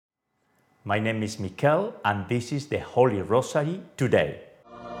My name is Mikel, and this is the Holy Rosary today.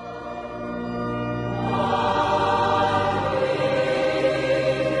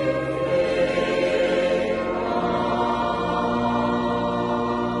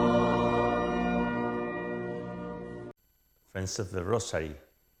 Friends of the Rosary,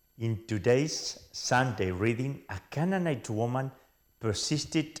 in today's Sunday reading, a Canaanite woman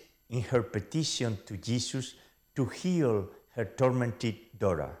persisted in her petition to Jesus to heal her tormented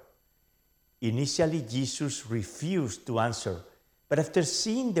daughter. Initially, Jesus refused to answer, but after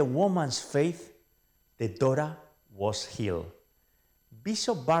seeing the woman's faith, the daughter was healed.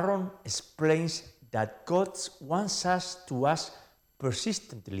 Bishop Barron explains that God wants us to ask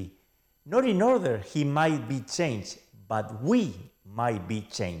persistently, not in order he might be changed, but we might be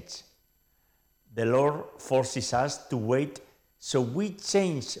changed. The Lord forces us to wait, so we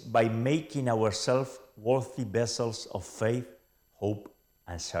change by making ourselves worthy vessels of faith, hope,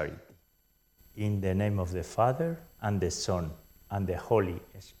 and charity. In the name of the Father, and the Son, and the Holy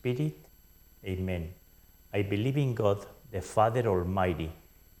Spirit, Amen. I believe in God, the Father Almighty,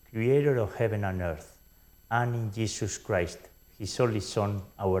 creator of heaven and earth, and in Jesus Christ, his only Son,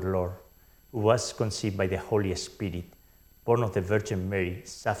 our Lord, who was conceived by the Holy Spirit, born of the Virgin Mary,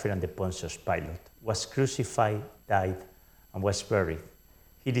 suffered under Pontius Pilate, was crucified, died, and was buried.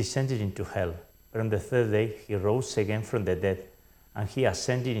 He descended into hell, but on the third day he rose again from the dead, and he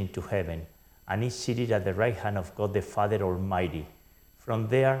ascended into heaven, and is seated at the right hand of God the Father Almighty. From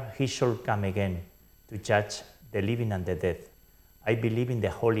there he shall come again to judge the living and the dead. I believe in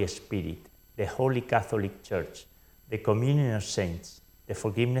the Holy Spirit, the Holy Catholic Church, the communion of saints, the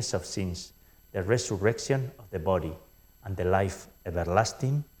forgiveness of sins, the resurrection of the body, and the life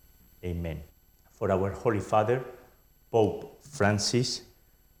everlasting. Amen. For our Holy Father, Pope Francis,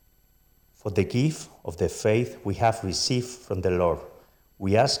 for the gift of the faith we have received from the Lord,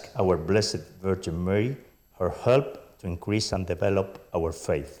 we ask our Blessed Virgin Mary her help to increase and develop our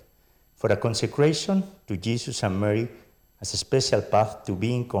faith. For a consecration to Jesus and Mary as a special path to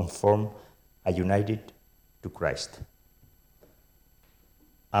being conformed and united to Christ.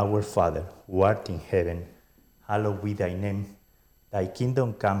 Our Father, who art in heaven, hallowed be thy name. Thy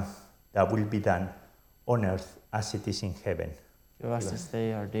kingdom come, thy will be done, on earth as it is in heaven. Give us this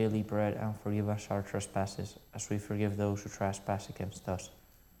day our daily bread, and forgive us our trespasses, as we forgive those who trespass against us.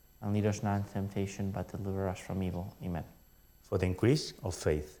 And lead us not into temptation, but deliver us from evil. Amen. For the increase of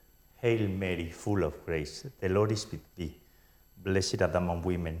faith. Hail Mary, full of grace, the Lord is with thee. Blessed art thou among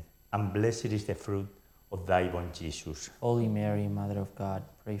women, and blessed is the fruit of thy womb, Jesus. Holy Mary, Mother of God,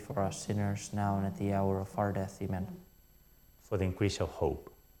 pray for us sinners, now and at the hour of our death. Amen. For the increase of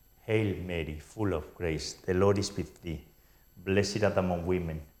hope. Hail Mary, full of grace, the Lord is with thee. Blessed art thou among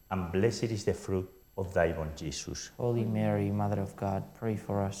women, and blessed is the fruit of thy womb, Jesus. Holy Mary, Mother of God, pray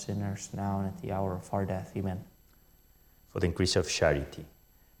for us sinners, now and at the hour of our death. Amen. For the increase of charity.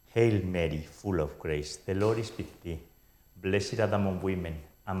 Hail Mary, full of grace, the Lord is with thee. Blessed art thou among women,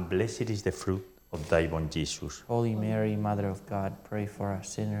 and blessed is the fruit of thy womb, Jesus. Holy Mary, Mother of God, pray for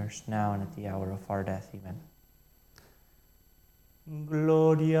us sinners, now and at the hour of our death. Amen.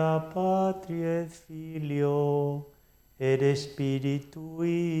 Gloria Patri et Filio et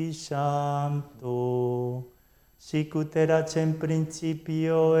Spiritui Sancto, sic ut erat in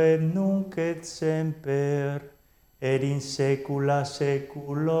principio et nunc et semper, et in saecula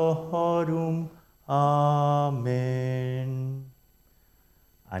saeculorum. Amen.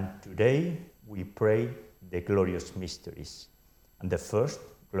 And today we pray the glorious mysteries. And the first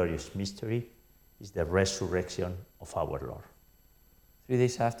glorious mystery is the resurrection of our Lord. 3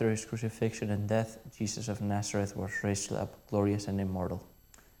 days after his crucifixion and death, Jesus of Nazareth was raised up, glorious and immortal.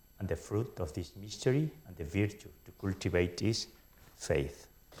 And the fruit of this mystery and the virtue to cultivate is faith.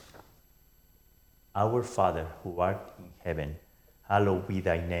 Our Father, who art in heaven, hallowed be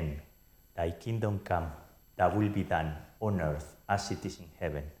thy name. Thy kingdom come, thy will be done, on earth as it is in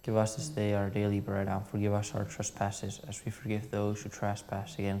heaven. Give us this day our daily bread, and forgive us our trespasses, as we forgive those who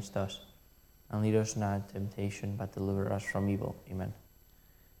trespass against us. And lead us not into temptation, but deliver us from evil. Amen.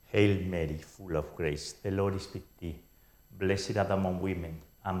 Hail Mary, full of grace, the Lord is with thee. Blessed art thou among women,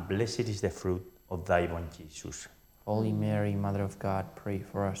 and blessed is the fruit of thy womb, Jesus. Holy Mary, Mother of God, pray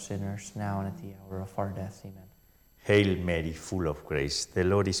for us sinners, now and at the hour of our death. Amen. Hail Mary, full of grace, the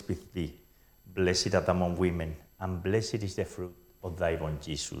Lord is with thee. Blessed art thou among women, and blessed is the fruit of thy womb,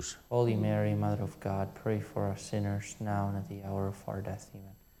 Jesus. Holy Mary, Mother of God, pray for us sinners, now and at the hour of our death.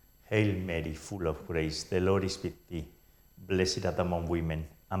 Amen. Hail Mary, full of grace, the Lord is with thee. Blessed art thou among women,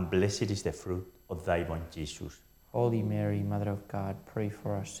 and blessed is the fruit of thy womb, Jesus. Holy Mary, Mother of God, pray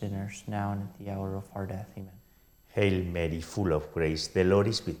for us sinners, now and at the hour of our death. Amen. Hail Mary, full of grace, the Lord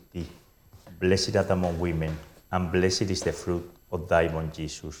is with thee. blessed art among women, and blessed is the fruit of thy womb,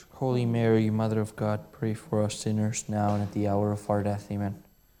 Jesus. Holy Mary, Mother of God, pray for us sinners now and at the hour of our death. Amen.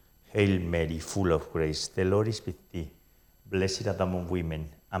 Hail Mary, full of grace, the Lord is with thee. Blessed art among women,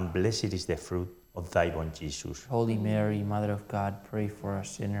 and blessed is the fruit of thy womb, Jesus. Holy Mary, Mother of God, pray for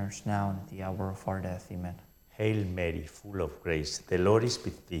us sinners now and at the hour of our death. Amen. Hail Mary, full of grace, the Lord is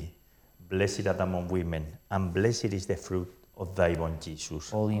with thee. Blessed art among women, and blessed is the fruit of thy womb,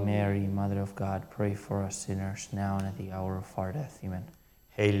 Jesus. Holy Mary, Mother of God, pray for us sinners now and at the hour of our death. Amen.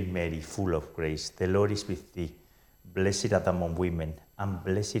 Hail Mary, full of grace, the Lord is with thee. Blessed art among women, and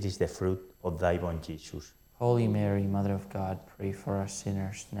blessed is the fruit of thy womb, Jesus. Holy Mary, Mother of God, pray for us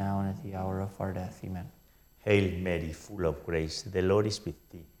sinners now and at the hour of our death. Amen. Hail Mary, full of grace, the Lord is with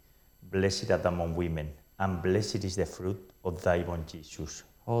thee. Blessed art among women, and blessed is the fruit of thy womb, Jesus.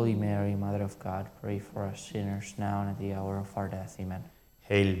 Holy Mary, Mother of God, pray for us sinners now and at the hour of our death. Amen.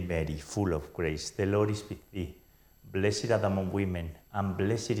 Hail Mary, full of grace, the Lord is with thee. Blessed art among women, and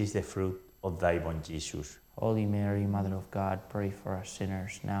blessed is the fruit of thy womb, Jesus. Holy Mary, Mother of God, pray for us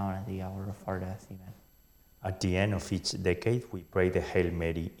sinners now and at the hour of our death. Amen. At the end of each decade, we pray the Hail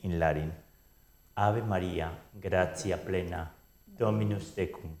Mary in Latin. Ave Maria, gratia plena, Dominus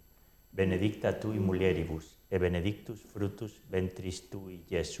tecum, benedicta tui mulieribus, e benedictus fructus ventris tui,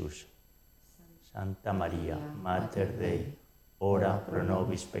 Iesus. Santa Maria, Mater Dei, ora pro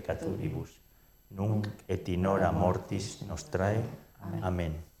nobis peccatoribus, nunc et in hora mortis nostrae.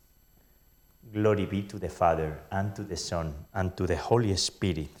 Amen. Glory be to the Father, and to the Son, and to the Holy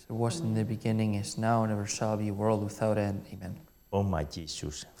Spirit. As it was in the beginning, is now, and ever shall be, world without end. Amen. O my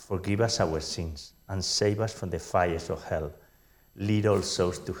Jesus, forgive us our sins, and save us from the fires of hell. Lead all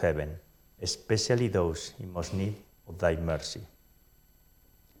souls to heaven, especially those in most need of thy mercy.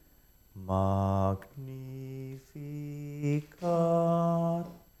 Magnificat,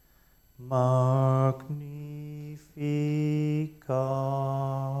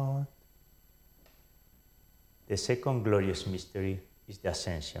 Magnificat. The second glorious mystery is the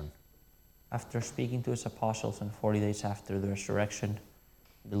Ascension. After speaking to his apostles and 40 days after the resurrection,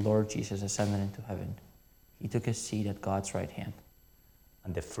 the Lord Jesus ascended into heaven. He took his seat at God's right hand.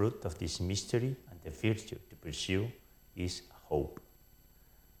 And the fruit of this mystery and the virtue to pursue is hope.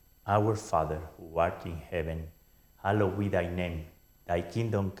 Our Father, who art in heaven, hallowed be thy name. Thy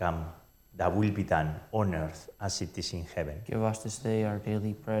kingdom come, thy will be done on earth as it is in heaven. Give us this day our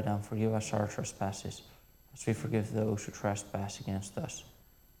daily bread, and forgive us our trespasses, as we forgive those who trespass against us.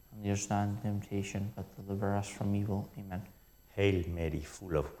 And lead us not into temptation, but deliver us from evil. Amen. Hail Mary,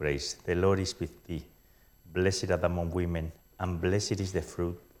 full of grace, the Lord is with thee. Blessed art among women, and blessed is the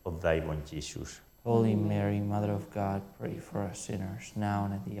fruit of thy womb, Jesus. Holy Mary, Mother of God, pray for us sinners, now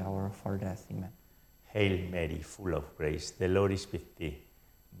and at the hour of our death. Amen. Hail Mary, full of grace, the Lord is with thee.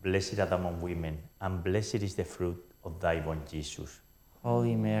 Blessed art among women, and blessed is the fruit of thy womb, Jesus.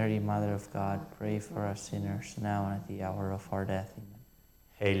 Holy Mary, Mother of God, pray for us sinners, now and at the hour of our death. Amen.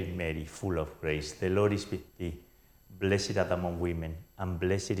 Hail Mary, full of grace, the Lord is with thee. Blessed art among women, and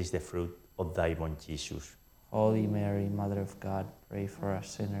blessed is the fruit of thy womb, Jesus. Holy Mary, Mother of God, pray for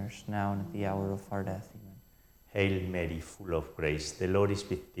us sinners, now and at the hour of our death. Amen. Hail Mary, full of grace, the Lord is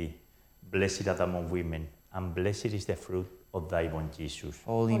with thee. Blessed art among women, and blessed is the fruit of thy womb, Jesus.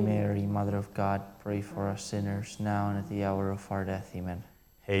 Holy Mary, Mother of God, pray for us sinners, now and at the hour of our death. Amen.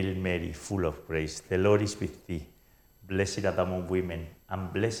 Hail Mary, full of grace, the Lord is with thee. Blessed art among women,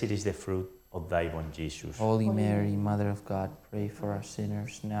 and blessed is the fruit of thy womb, Jesus. Holy Mary, Mother of God, pray for us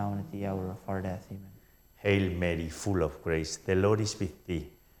sinners, now and at the hour of our death. Amen. Hail Mary, full of grace, the Lord is with thee.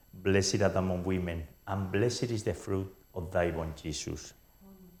 Blessed art among women, and blessed is the fruit of thy womb, Jesus.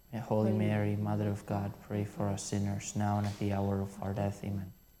 Holy Mary, Mother of God, pray for us sinners, now and at the hour of our death.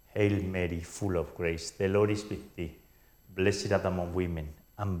 Amen. Hail Mary, full of grace, the Lord is with thee. Blessed art among women,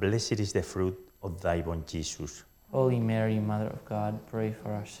 and blessed is the fruit of thy womb, Jesus. Holy Mary, Mother of God, pray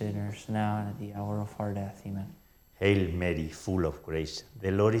for us sinners, now and at the hour of our death. Amen. Hail Mary, full of grace,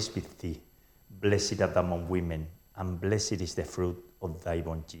 the Lord is with thee. Blessed art among women, and blessed is the fruit of thy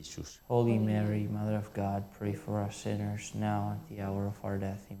womb, Jesus. Holy Mary, Mother of God, pray for us sinners, now and at the hour of our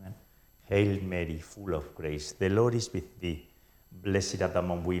death. Amen. Hail Mary, full of grace, the Lord is with thee. Blessed art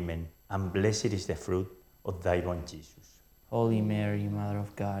among women, and blessed is the fruit of thy womb, Jesus. Holy Mary, Mother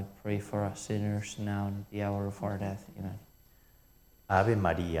of God, pray for us sinners, now and at the hour of our death. Amen. Ave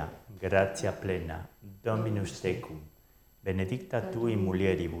Maria, gratia plena, Dominus tecum, benedicta tui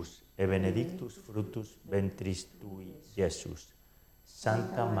mulieribus, e benedictus fructus ventris tui, Iesus.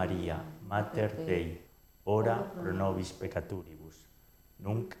 Santa Maria, Mater Dei, ora pro nobis peccatoribus,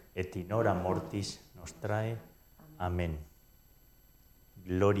 nunc et in hora mortis nostrae. Amen.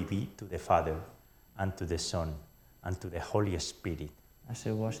 Glory be to the Father, and to the Son, and to the Holy Spirit. As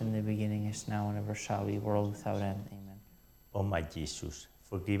it was in the beginning, is now, and ever shall be, world without end. Amen. O my Jesus,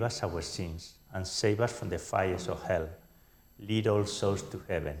 forgive us our sins, and save us from the fires of hell. Lead all souls to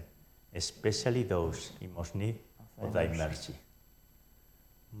heaven, especially those in most need of thy mercy.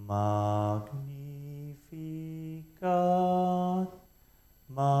 Magnificat,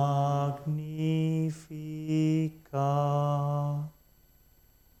 Magnificat.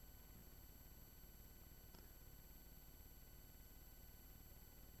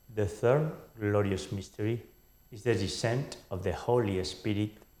 The third glorious mystery is the descent of the Holy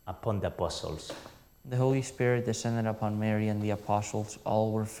Spirit upon the apostles. The Holy Spirit descended upon Mary and the apostles.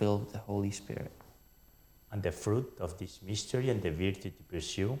 All were filled with the Holy Spirit. And the fruit of this mystery and the virtue to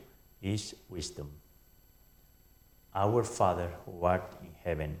pursue is wisdom. Our Father, who art in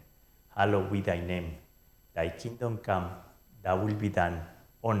heaven, hallowed be thy name. Thy kingdom come, thy will be done,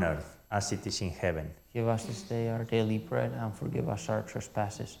 on earth as it is in heaven. Give us this day our daily bread, and forgive us our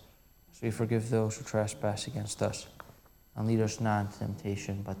trespasses, as we forgive those who trespass against us. And lead us not into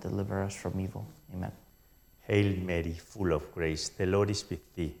temptation, but deliver us from evil. Amen. Hail Mary, full of grace, the Lord is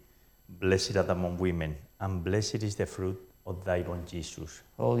with thee. Blessed art thou among women, and blessed is the fruit of thy womb, Jesus.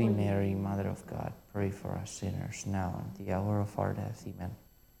 Holy Mary, Mother of God, pray for us sinners, now and at the hour of our death. Amen.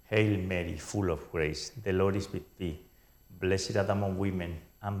 Hail Mary, full of grace, the Lord is with thee. Blessed art thou among women,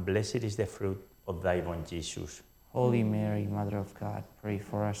 and blessed is the fruit of thy womb, Jesus. Holy Mary, Mother of God, pray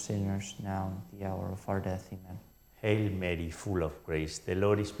for us sinners, now and at the hour of our death. Amen. Hail Mary, full of grace, the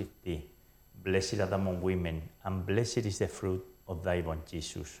Lord is with thee. Blessed art thou among women, and blessed is the fruit of thy womb,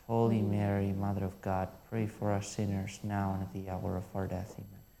 Jesus. Holy Mary, Mother of God, pray for us sinners, now and at the hour of our death.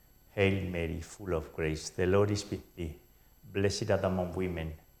 Amen. Hail Mary, full of grace, the Lord is with thee. Blessed art thou among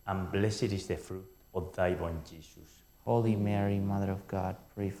women, and blessed is the fruit of thy womb, Jesus. Holy Mary, Mother of God,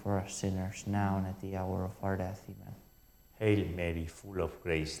 pray for us sinners, now and at the hour of our death. Amen. Hail Mary, full of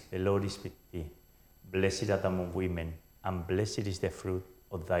grace, the Lord is with thee. Blessed art thou among women, and blessed is the fruit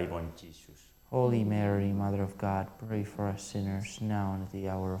of thy womb, Jesus. Holy Mary, Mother of God, pray for us sinners, now and at the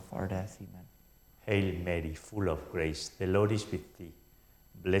hour of our death. Amen. Hail Mary, full of grace, the Lord is with thee.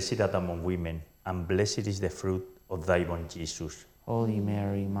 Blessed art thou among women, and blessed is the fruit of thy womb, Jesus. Holy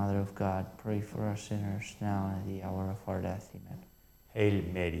Mary, Mother of God, pray for us sinners, now and at the hour of our death. Amen. Hail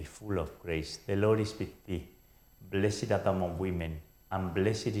Mary, full of grace, the Lord is with thee. Blessed art thou among women, and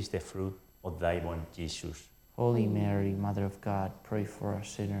blessed is the fruit of thy womb, Jesus. Holy Mary, Mother of God, pray for us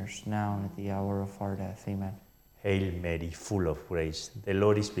sinners, now and at the hour of our death. Amen. Hail Mary, full of grace, the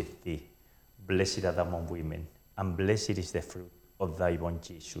Lord is with thee. Blessed art thou among women, and blessed is the fruit of thy womb,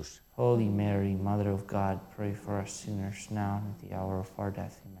 Jesus. Holy Mary, Mother of God, pray for us sinners, now and at the hour of our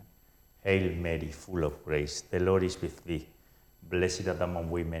death. Amen. Hail Mary, full of grace, the Lord is with thee. Blessed art thou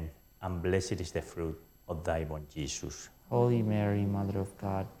among women, and blessed is the fruit of thy womb, Jesus. Holy Mary, Mother of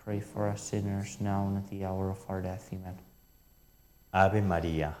God, pray for us sinners, now and at the hour of our death. Amen. Ave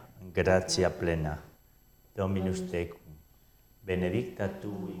Maria, gratia plena, Dominus tecum, benedicta tu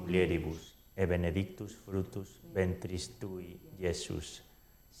in mulieribus, et benedictus fructus ventris tui, Iesus.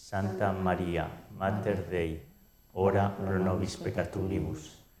 Santa Maria, Mater Dei, ora pro nobis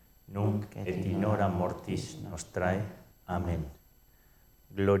peccatoribus, nunc et in hora mortis nostrae. Amen.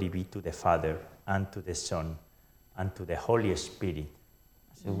 Glory be to the Father, and to the Son, and to the Holy Spirit.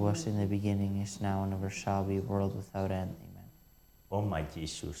 As it was in the beginning, is now, and ever shall be, world without end. Amen. O my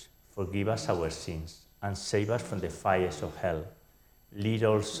Jesus, forgive us our sins, and save us from the fires of hell. Lead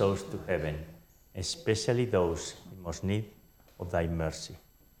all souls to heaven, especially those in most need of thy mercy.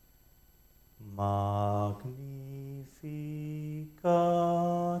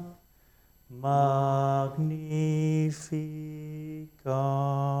 Magnificat,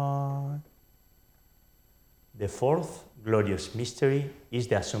 Magnificat. The fourth glorious mystery is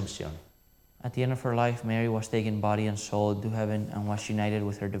the Assumption. At the end of her life, Mary was taken body and soul into heaven and was united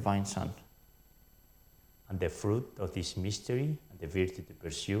with her divine Son. And the fruit of this mystery and the virtue to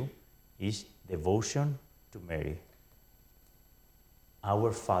pursue is devotion to Mary.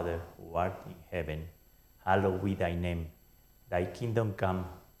 Our Father, who art in heaven, hallowed be thy name. Thy kingdom come,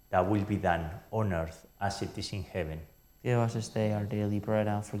 thy will be done on earth as it is in heaven. Give us this day our daily bread,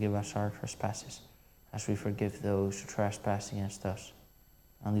 and forgive us our trespasses, as we forgive those who trespass against us.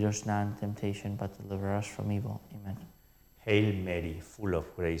 And lead us not into temptation, but deliver us from evil. Amen. Hail Mary, full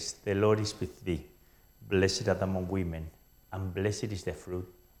of grace, the Lord is with thee. Blessed art thou among women, and blessed is the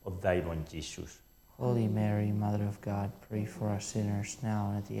fruit of thy womb, Jesus. Holy Mary, Mother of God, pray for us sinners, now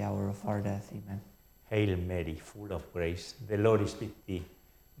and at the hour of our death. Amen. Hail Mary, full of grace, the Lord is with thee.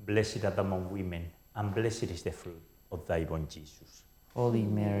 Blessed art thou among women, and blessed is the fruit of thy womb, Jesus. Holy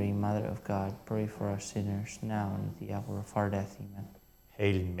Mary, Mother of God, pray for us sinners, now and at the hour of our death. Amen.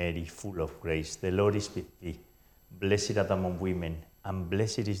 Hail Mary, full of grace, the Lord is with thee. Blessed art thou among women, and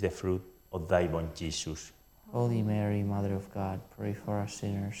blessed is the fruit of thy womb, Jesus. Holy Mary, Mother of God, pray for us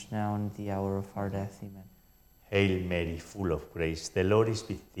sinners, now and at the hour of our death. Amen. Hail Mary, full of grace, the Lord is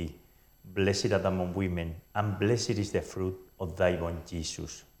with thee. Blessed art thou among women, and blessed is the fruit of thy womb,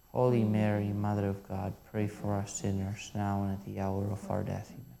 Jesus. Holy Mary, Mother of God, pray for us sinners, now and at the hour of our death.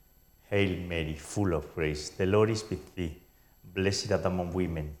 Amen. Hail Mary, full of grace, the Lord is with thee. Blessed art thou among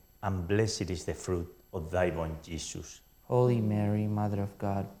women, and blessed is the fruit of thy womb, Jesus. Holy Mary, Mother of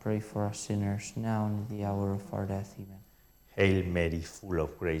God, pray for us sinners, now and at the hour of our death. Amen. Hail Mary, full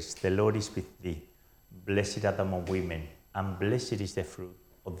of grace, the Lord is with thee. Blessed art thou among women, and blessed is the fruit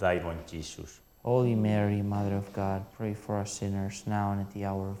of thy womb, Jesus. Holy Mary, Mother of God, pray for us sinners, now and at the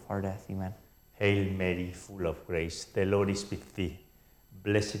hour of our death. Amen. Hail Mary, full of grace, the Lord is with thee.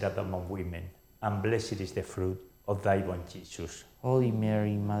 Blessed art thou among women, and blessed is the fruit of thy womb, Jesus. Holy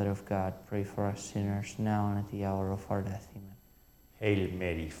Mary, Mother of God, pray for us sinners, now and at the hour of our death. Amen. Hail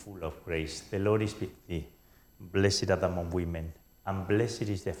Mary, full of grace, the Lord is with thee. Blessed art thou among women, and blessed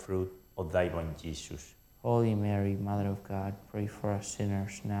is the fruit of thy womb, Jesus. Holy Mary, Mother of God, pray for us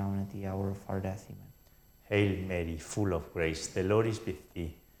sinners, now and at the hour of our death. Amen. Hail Mary, full of grace, the Lord is with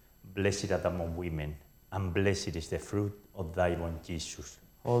thee. Blessed art thou among women, and blessed is the fruit of thy womb, Jesus.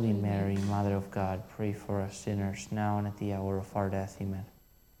 Holy Mary, Mother of God, pray for us sinners, now and at the hour of our death. Amen.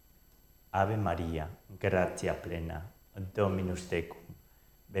 Ave Maria, gratia plena, Dominus tecum,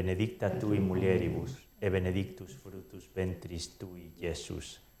 benedicta tui mulieribus, e benedictus fructus ventris tui,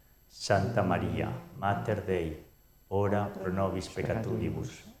 Iesus. Santa Maria, Mater Dei, ora pro nobis peccatoribus,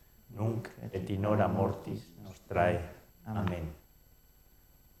 nunc et in hora mortis nostrae. Amen.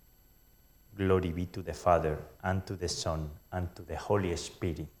 Glory be to the Father, and to the Son, and to the Holy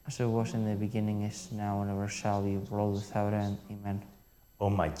Spirit. As it was in the beginning, is now, and ever shall be, world without end. Amen. O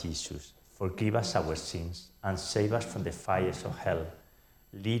my Jesus, forgive us our sins, and save us from the fires of hell.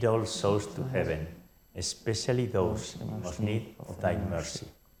 Lead all souls to heaven, especially those in most need of thy mercy.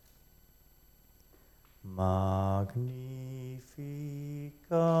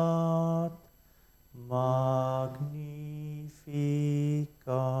 Magnificat, Magnificat.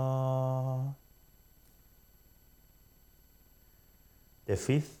 The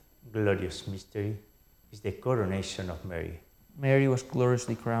fifth glorious mystery is the coronation of Mary. Mary was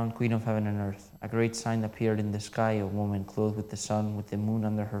gloriously crowned Queen of heaven and earth. A great sign appeared in the sky, a woman clothed with the sun, with the moon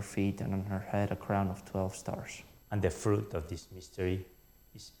under her feet, and on her head a crown of 12 stars. And the fruit of this mystery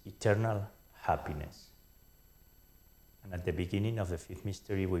is eternal happiness. And at the beginning of the fifth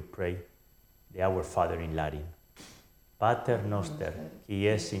mystery, we pray the Our Father in Latin. Pater noster, qui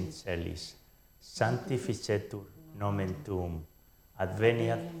es in celis, sanctificetur nomen tuum,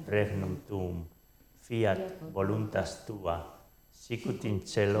 adveniat regnum tuum, fiat voluntas tua, sicut in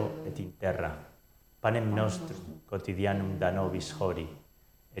cielo et in terra. Panem nostrum quotidianum da nobis hodie,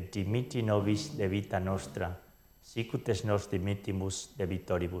 et dimitti nobis debita nostra, sicut es nos dimittimus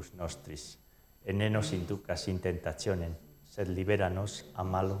debitoribus nostris. Et ne nos inducas in tentationem, sed libera nos a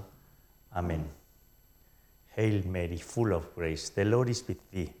malo. Amen. Hail Mary, full of grace, the Lord is with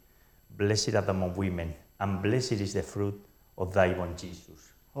thee. Blessed art thou among women, and blessed is the fruit of thy womb,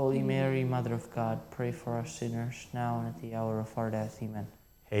 Jesus. Holy Mary, Mother of God, pray for us sinners, now and at the hour of our death. Amen.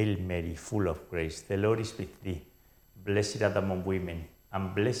 Hail Mary, full of grace, the Lord is with thee. Blessed art thou among women,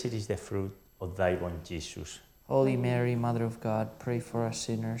 and blessed is the fruit of thy womb, Jesus. Holy Mary, Mother of God, pray for us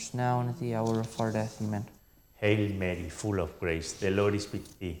sinners, now and at the hour of our death. Amen. Hail Mary, full of grace, the Lord is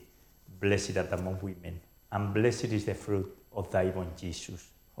with thee. Blessed art thou among women, and blessed is the fruit of thy womb, Jesus.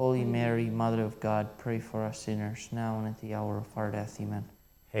 Holy Mary, Mother of God, pray for us sinners, now and at the hour of our death. Amen.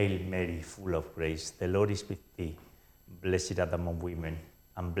 Hail Mary, full of grace, the Lord is with thee. Blessed art thou among women,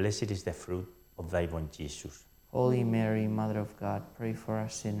 and blessed is the fruit of thy womb, Jesus. Holy Mary, Mother of God, pray for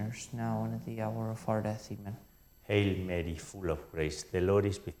us sinners, now and at the hour of our death. Amen. Hail Mary, full of grace, the Lord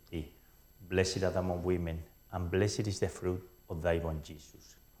is with thee. Blessed art thou among women, and blessed is the fruit of thy womb,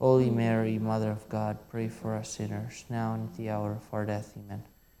 Jesus. Holy Mary, Mother of God, pray for us sinners, now and at the hour of our death. Amen.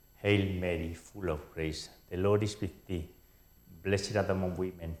 Hail Mary, full of grace, the Lord is with thee. Blessed art thou among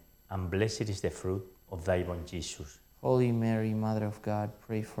women, and blessed is the fruit of thy womb, Jesus. Holy Mary, Mother of God,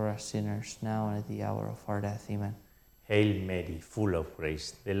 pray for us sinners, now and at the hour of our death. Amen. Hail Mary, full of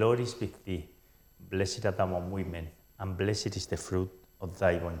grace, the Lord is with thee. Blessed art thou among women, and blessed is the fruit of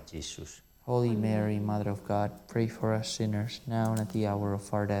thy womb, Jesus. Holy Mary, Mother of God, pray for us sinners, now and at the hour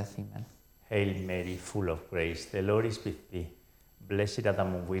of our death. Amen. Hail Mary, full of grace, the Lord is with thee. Blessed art thou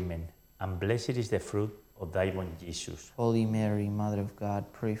among women, and blessed is the fruit o thy born Jesus. Holy Mary, Mother of God,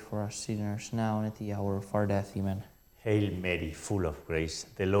 pray for us sinners now and at the hour of our death. Amen. Hail Mary, full of grace,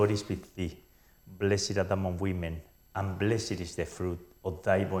 the Lord is with thee. Blessed art thou among women, and blessed is the fruit of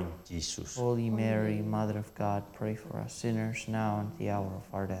thy womb, Jesus. Holy Mary, Mother of God, pray for us sinners now and at the hour of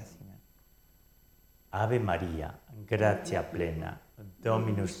our death. Amen. Ave Maria, gratia plena,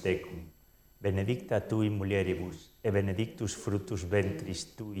 Dominus tecum, benedicta tui mulieribus, et benedictus fructus ventris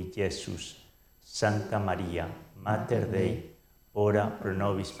tui, Iesus. Santa Maria, Mater Dei, ora pro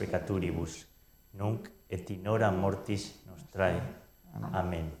nobis peccatoribus, nunc et in hora mortis nostrae.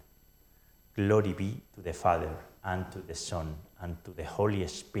 Amen. Glory be to the Father, and to the Son, and to the Holy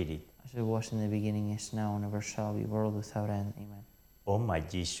Spirit. As it was in the beginning, is now, and ever shall be, world without end. Amen. O my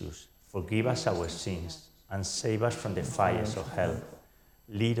Jesus, forgive us our sins, and save us from the fires of hell.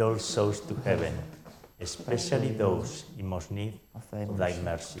 Lead all souls to heaven, especially those in most need of thy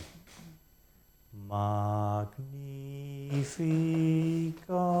mercy.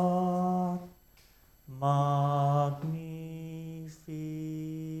 Magnificat,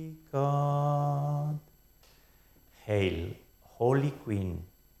 Magnificat. Hail, Holy Queen,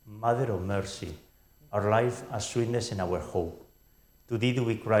 Mother of Mercy, our life, our sweetness, and our hope. To thee do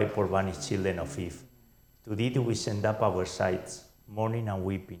we cry, poor banished children of Eve. To thee do we send up our sighs, mourning and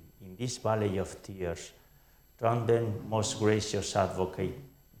weeping, in this valley of tears. Turn then, most gracious Advocate,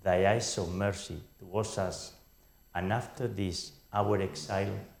 thy eyes of mercy towards us, and after this our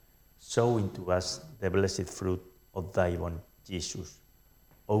exile, sow into us the blessed fruit of thy womb, Jesus.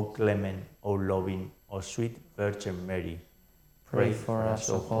 O clement, O loving, O sweet Virgin Mary, Pray for us,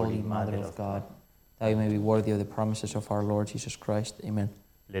 O Holy Mother of God, that we may be worthy of the promises of our Lord Jesus Christ. Amen.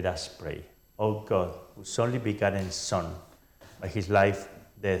 Let us pray. O God, whose only begotten Son, by his life,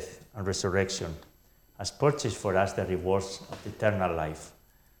 death, and resurrection, has purchased for us the rewards of eternal life,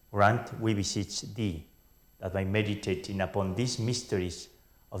 grant, we beseech thee, that by meditating upon these mysteries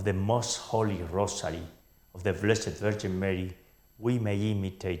of the most holy Rosary of the Blessed Virgin Mary, we may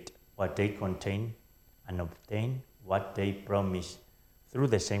imitate what they contain and obtain what they promise, through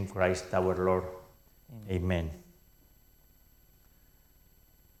the same Christ our Lord. Amen.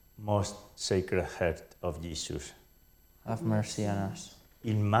 Most Sacred Heart of Jesus, Have mercy on us.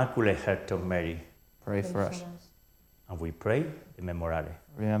 Immaculate Heart of Mary, Pray for us. and we pray the Memorare.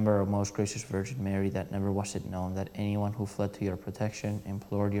 Remember, O most gracious Virgin Mary, that never was it known that anyone who fled to your protection,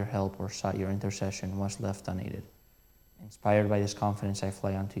 implored your help, or sought your intercession was left unaided. Inspired by this confidence, I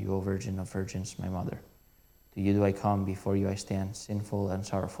fly unto you, O Virgin of Virgins, my Mother. To you do I come, before you I stand, sinful and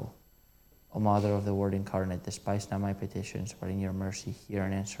sorrowful. O Mother of the Word incarnate, despise not my petitions, but in your mercy hear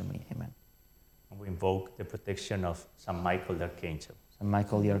and answer me. Amen. And we invoke the protection of Saint Michael the Archangel. Saint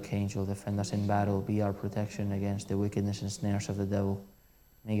Michael the Archangel, defend us in battle, be our protection against the wickedness and snares of the devil.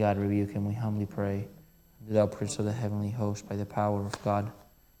 May God rebuke him, we humbly pray. Do thou, Prince of the heavenly host, by the power of God,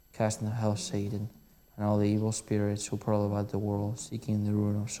 cast into hell Satan and all the evil spirits who prowl about the world, seeking the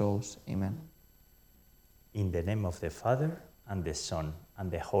ruin of souls. Amen. In the name of the Father, and the Son, and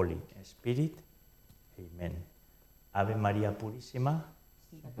the Holy Spirit. Amen. Ave Maria Purissima,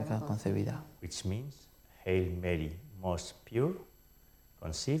 Sin pecado concebida. which means Hail Mary, most pure,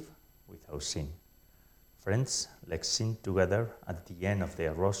 conceived without sin. Friends, let's sing together at the end of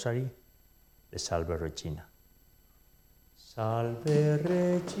the Rosary, the Salve Regina. Salve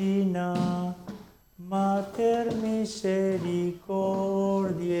Regina, Mater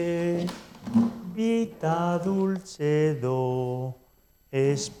misericordiae, vita dulcedo,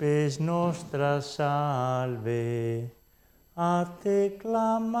 spes nostra salve. A te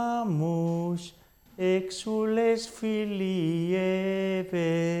clamamus, exules filii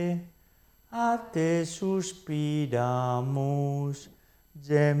Eve, a te suspiramus,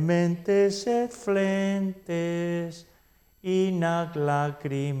 gementes et flentes, in ac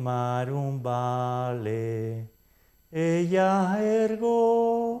lacrimarum vale. Ella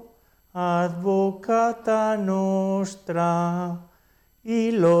ergo advocata nostra,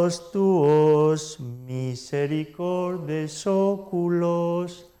 y los tuos misericordes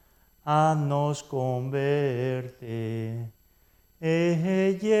oculos a nos converte.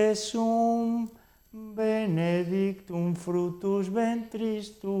 Jesum benedictum fructus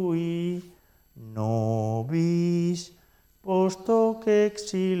ventris tui, nobis post hoc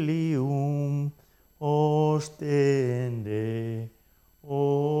exilium ostende.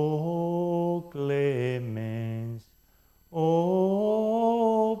 O clemens,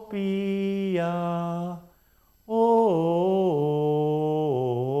 O pia, O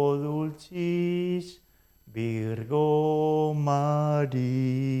dulcis Virgo Maria.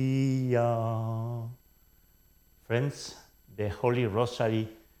 Friends, the Holy Rosary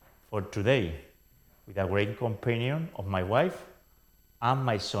for today with a great companion of my wife and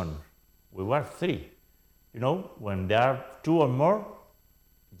my son. We were three. You know, when there are two or more,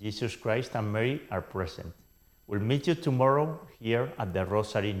 Jesus Christ and Mary are present. We'll meet you tomorrow here at the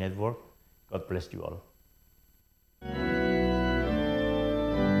Rosary Network. God bless you all.